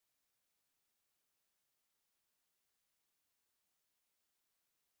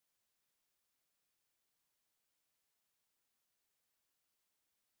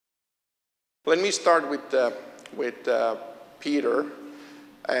Let me start with Peter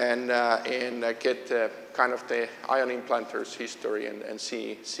and get kind of the ion implanters history and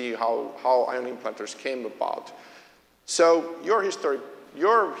see how ion implanters came about. So your history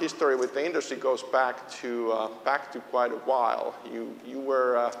with the industry goes back to quite a while. You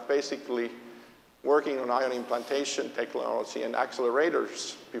were basically working on ion implantation technology and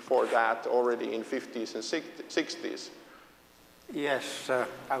accelerators before that already in 50s and 60s. Yes,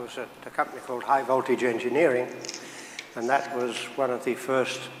 I was at a company called High Voltage Engineering, and that was one of the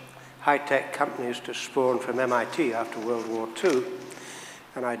first high-tech companies to spawn from MIT after World War II.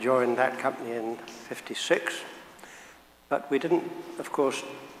 And I joined that company in '56. But we didn't, of course,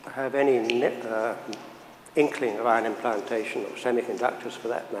 have any inkling of ion implantation or semiconductors for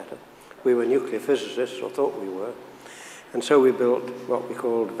that matter. We were nuclear physicists, or thought we were. And so we built what we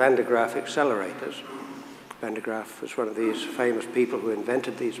called Van de Graaff accelerators. Van de Graaff was one of these famous people who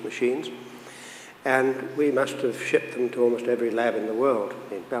invented these machines. And we must have shipped them to almost every lab in the world.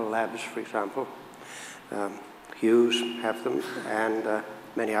 In Bell Labs, for example. Hughes have them, and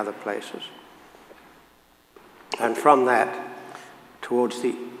many other places. And from that, towards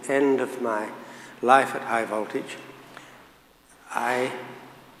the end of my life at High Voltage, High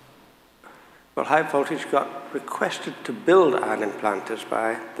Voltage got requested to build ion implanters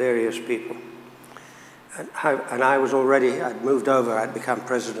by various people. And I was already, I'd moved over, I'd become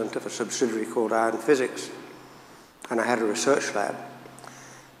president of a subsidiary called Ion Physics, and I had a research lab.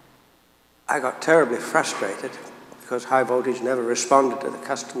 I got terribly frustrated because High Voltage never responded to the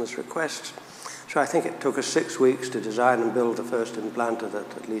customer's requests. So I think it took us 6 weeks to design and build the first implanter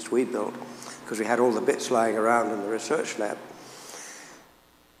that at least we built, because we had all the bits lying around in the research lab.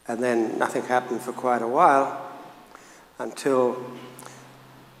 And then nothing happened for quite a while until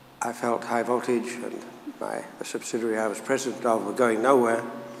I felt High Voltage and the subsidiary I was president of were going nowhere,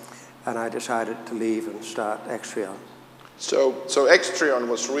 and I decided to leave and start Extrion. So Extrion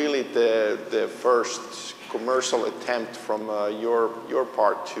was really the first commercial attempt from your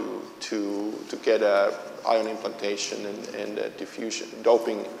part to get ion implantation and diffusion,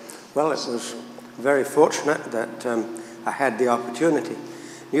 doping? Well, it was very fortunate that I had the opportunity.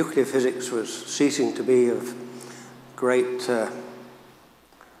 Nuclear physics was ceasing to be of great,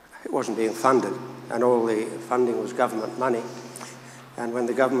 it wasn't being funded, and all the funding was government money. And when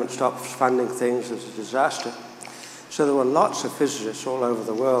the government stops funding things, it's a disaster. So there were lots of physicists all over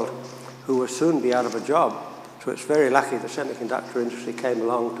the world who will soon be out of a job. So it's very lucky the semiconductor industry came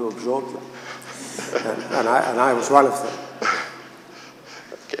along to absorb them. and I was one of them.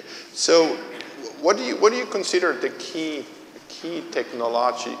 Okay. So what do you consider the key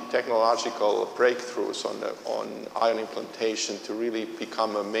technological breakthroughs on ion implantation to really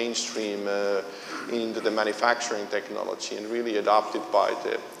become a mainstream into the manufacturing technology and really adopted by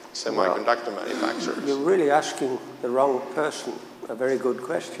the semiconductor manufacturers? You're really asking the wrong person a very good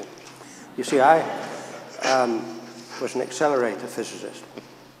question. You see, I was an accelerator physicist,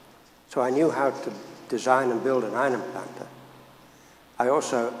 so I knew how to design and build an ion implanter. I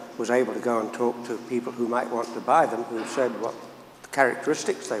also was able to go and talk to people who might want to buy them, who said what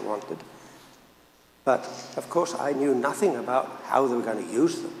characteristics they wanted. But, of course, I knew nothing about how they were going to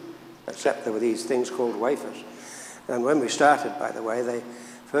use them, except there were these things called wafers. And when we started, by the way, the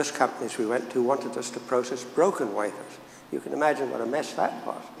first companies we went to wanted us to process broken wafers. You can imagine what a mess that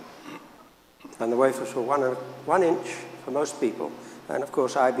was. And the wafers were 1 inch for most people. And, of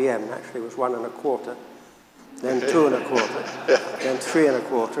course, IBM actually was 1 1/4, then 2 1/4, then 3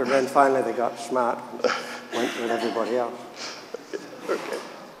 1/4, and then finally they got smart and went with everybody else. Okay.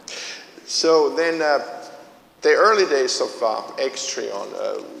 So then the early days of Extrion,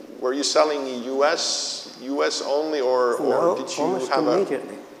 were you selling in US only, or did you almost have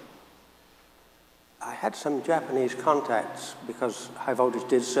immediately. I had some Japanese contacts because High Voltage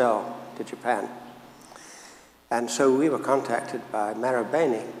did sell to Japan. And so we were contacted by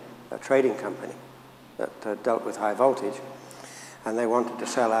Marubeni, a trading company that dealt with High Voltage, and they wanted to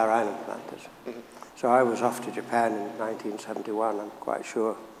sell our ion implanters. Mm-hmm. So I was off to Japan in 1971, I'm quite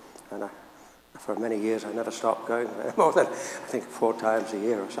sure, and for many years I never stopped going there, more than, I think, 4 times a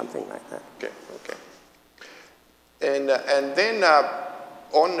year or something like that. Okay. And then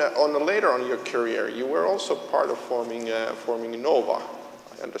later on in your career, you were also part of forming Nova,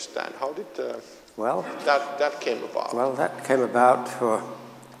 I understand. How did that came about? Well, that came about for,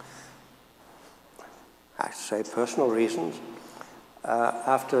 I say, personal reasons.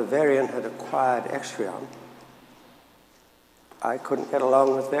 After Varian had acquired Extrion, I couldn't get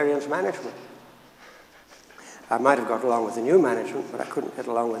along with Varian's management. I might have got along with the new management, but I couldn't get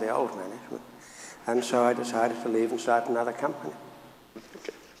along with the old management. And so I decided to leave and start another company.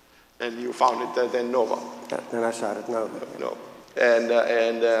 Okay. And you founded then Nova. Then I started Nova. No. And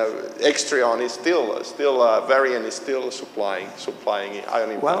Extrion is Varian is still supplying ion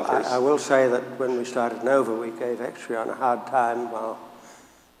implanters. Well, I will say that when we started Nova, we gave Extrion a hard time while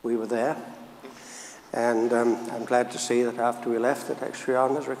we were there. And I'm glad to see that after we left, that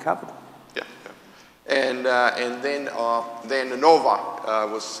Extrion has recovered. Yeah. And then Nova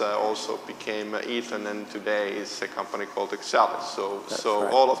also became Ethan, and today is a company called Excelis. So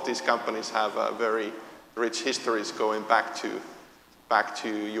right. all of these companies have very rich histories going back to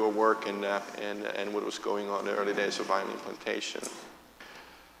your work and what was going on in the early days of ion implantation.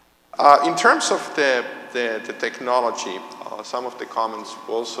 In terms of the technology, some of the comments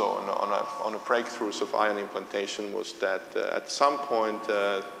also on the breakthroughs of ion implantation was that at some point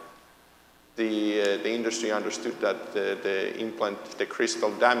the industry understood that the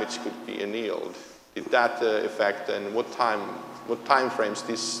crystal damage could be annealed. Did that affect, and what time frames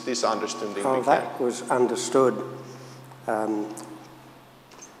this understanding began? That was understood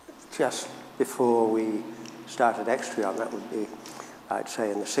just before we started Extrion. That would be, I'd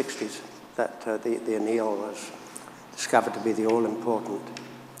say, in the 60s, that the anneal was discovered to be the all-important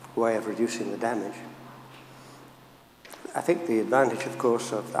way of reducing the damage. I think the advantage, of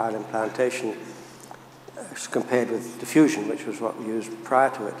course, of ion implantation as compared with diffusion, which was what we used prior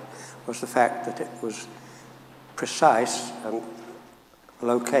to it, was the fact that it was precise and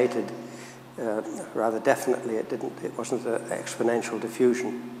located rather definitely. It wasn't an exponential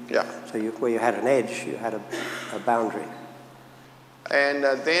diffusion. Yeah. So where you had an edge, you had a boundary. And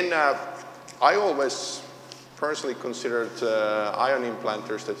then I always personally considered ion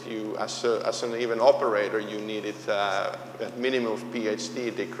implanters that you, as an even operator, you needed a minimum of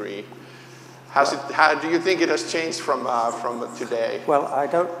PhD degree. Do you think it has changed from today? Well, I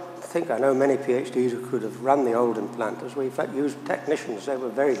don't think I know many PhDs who could have run the old implanters. We in fact used technicians; they were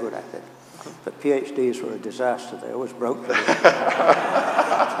very good at it. But PhDs were a disaster. They always broke them.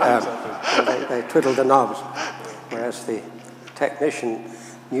 They twiddled the knobs, whereas the technician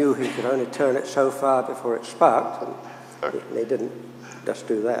knew he could only turn it so far before it sparked, and they didn't just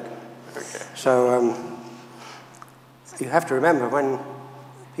do that. Okay. So you have to remember, when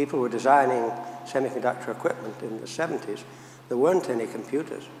people were designing semiconductor equipment in the 70s, there weren't any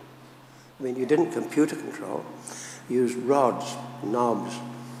computers. I mean, you didn't computer control. You used rods, knobs,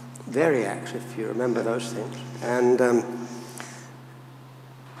 variacs, if you remember those things. And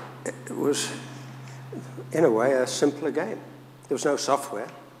it was, in a way, a simpler game. There was no software.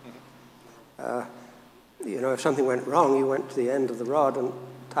 If something went wrong, you went to the end of the rod and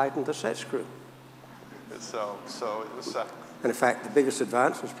tightened the set screw. So it was... And in fact, the biggest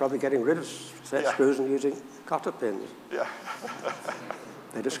advance was probably getting rid of set screws and using cotter pins. Yeah.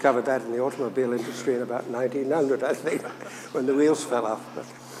 They discovered that in the automobile industry in about 1900, I think, when the wheels fell off. But.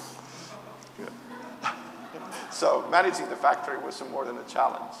 So managing the factory was more than a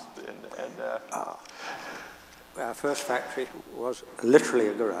challenge. Our first factory was literally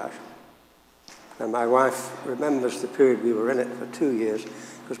a garage. And my wife remembers the period we were in it for 2 years,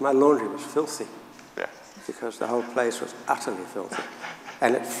 because my laundry was filthy. Yeah. Because the whole place was utterly filthy.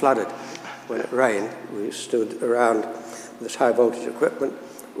 And it flooded. When it rained, we stood around with this high voltage equipment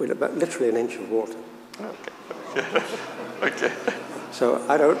with about literally an inch of water. Okay. Okay. So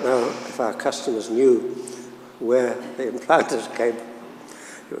I don't know if our customers knew where the implanters came from.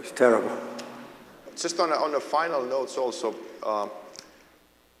 It was terrible. Just on the final notes also, a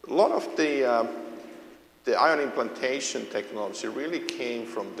lot of the ion implantation technology really came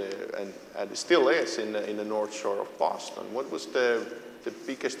from and it still is in the North Shore of Boston. What was the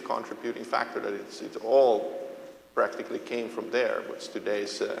biggest contributing factor that it all practically came from there? What's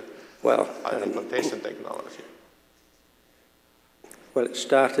today's ion implantation technology? Well, it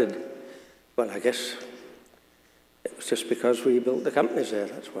started, I guess it was just because we built the companies there,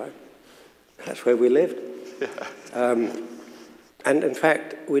 that's why. That's where we lived. Yeah. And in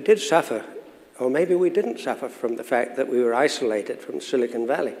fact, we did suffer, or maybe we didn't suffer from the fact that we were isolated from Silicon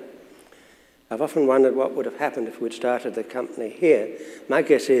Valley. I've often wondered what would have happened if we'd started the company here. My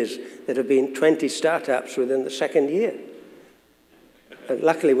guess is there'd have been 20 startups within the second year. And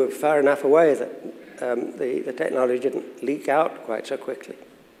luckily, we were far enough away that the technology didn't leak out quite so quickly.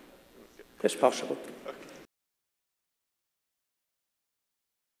 It's possible.